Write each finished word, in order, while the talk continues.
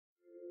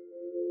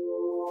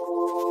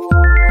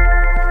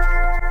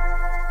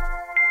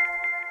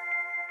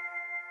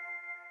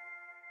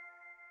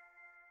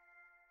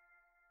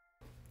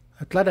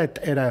Planet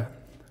era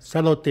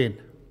Salotin.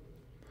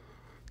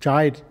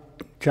 Jai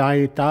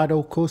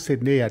Dado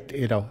Kusiniat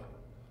Ido.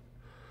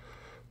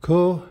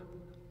 Ku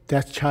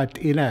Deschat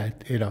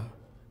Inat Ido.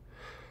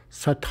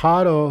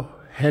 Satado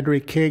Henry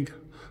King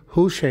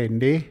Hushe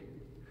Ni.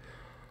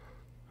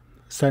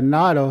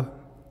 Senado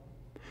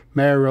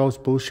Mary Rose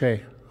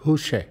Boucher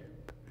Hushe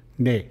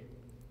Ni.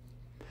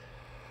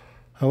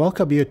 I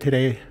welcome you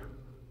today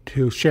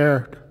to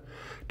share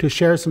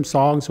some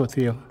songs with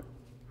you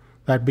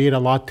that mean a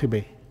lot to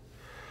me.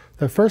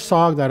 The first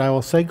song that I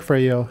will sing for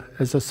you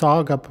is it's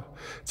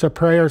a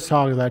prayer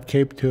song that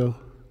came to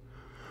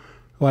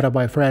one of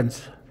my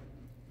friends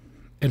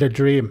in a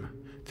dream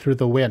through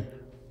the wind.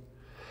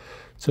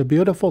 It's a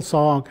beautiful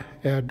song,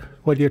 and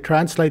when you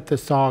translate the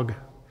song,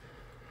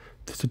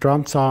 it's a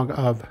drum song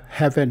of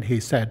heaven,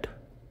 he said.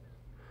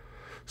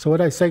 So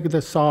when I sing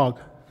this song,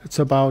 it's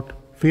about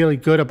feeling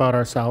good about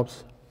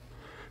ourselves.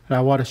 And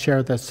I want to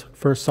share this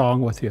first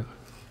song with you.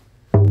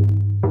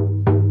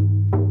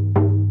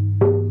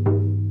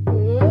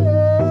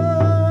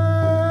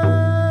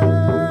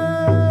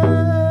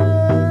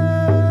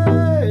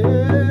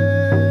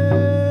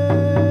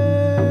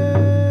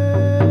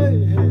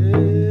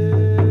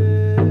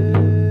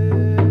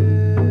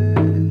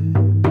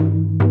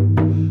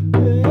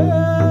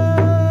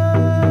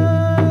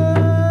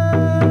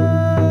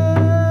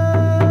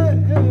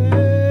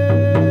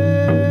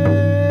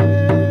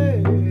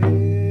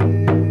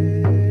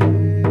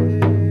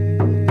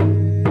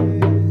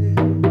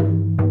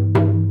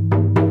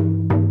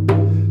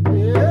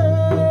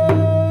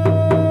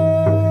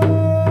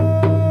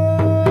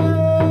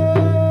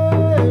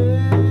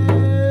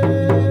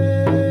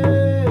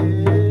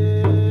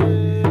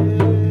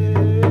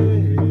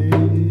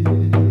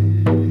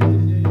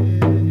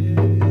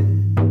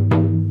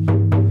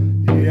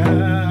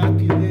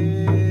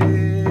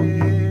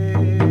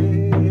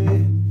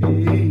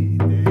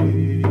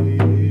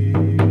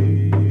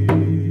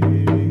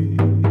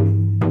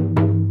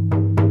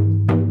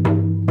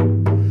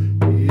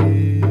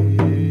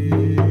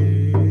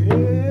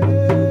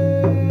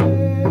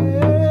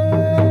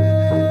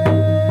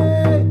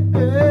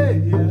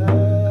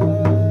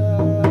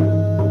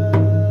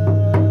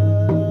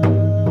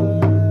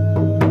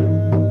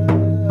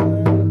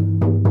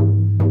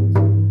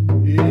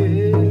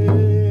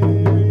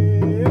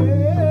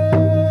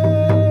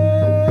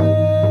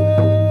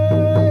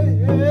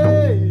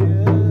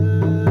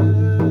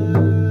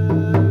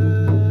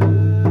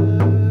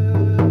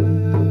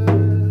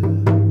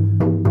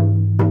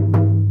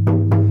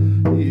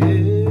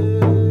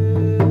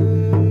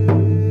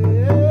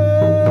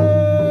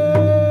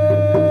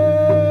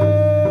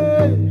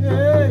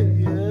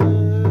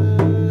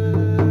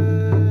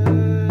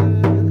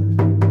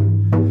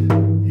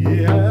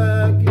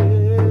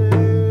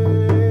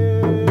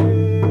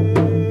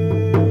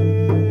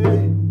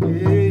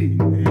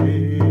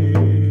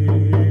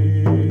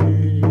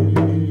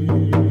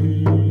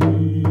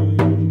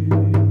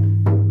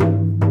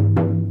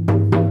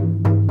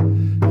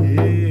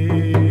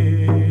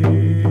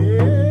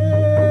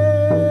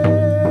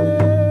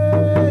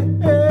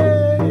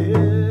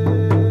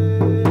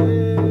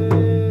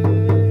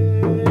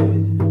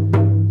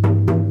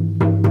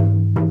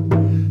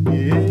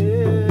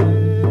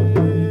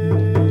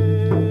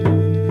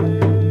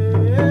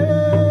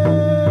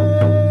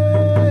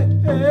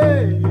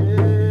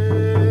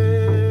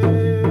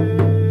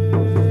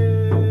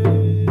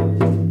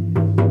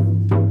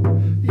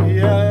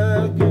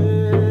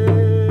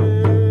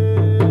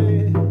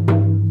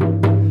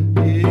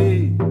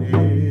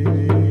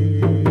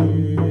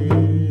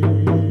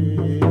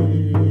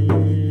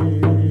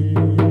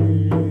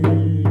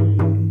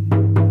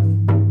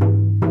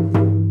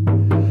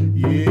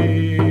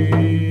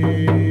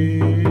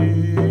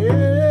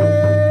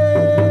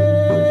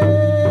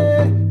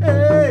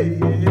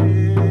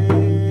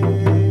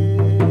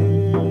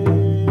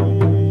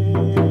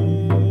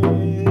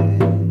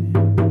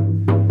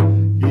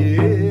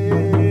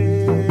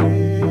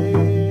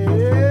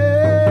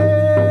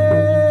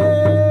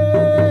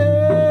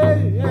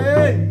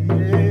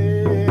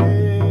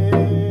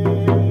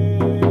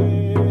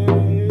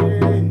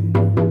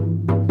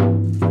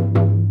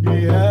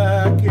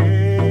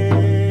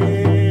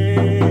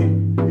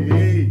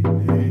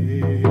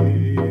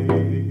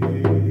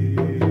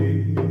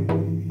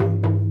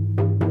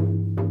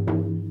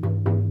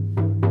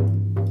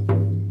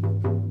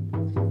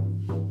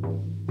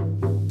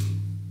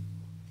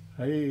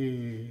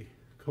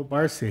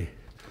 Marcy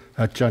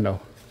at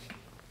Juno.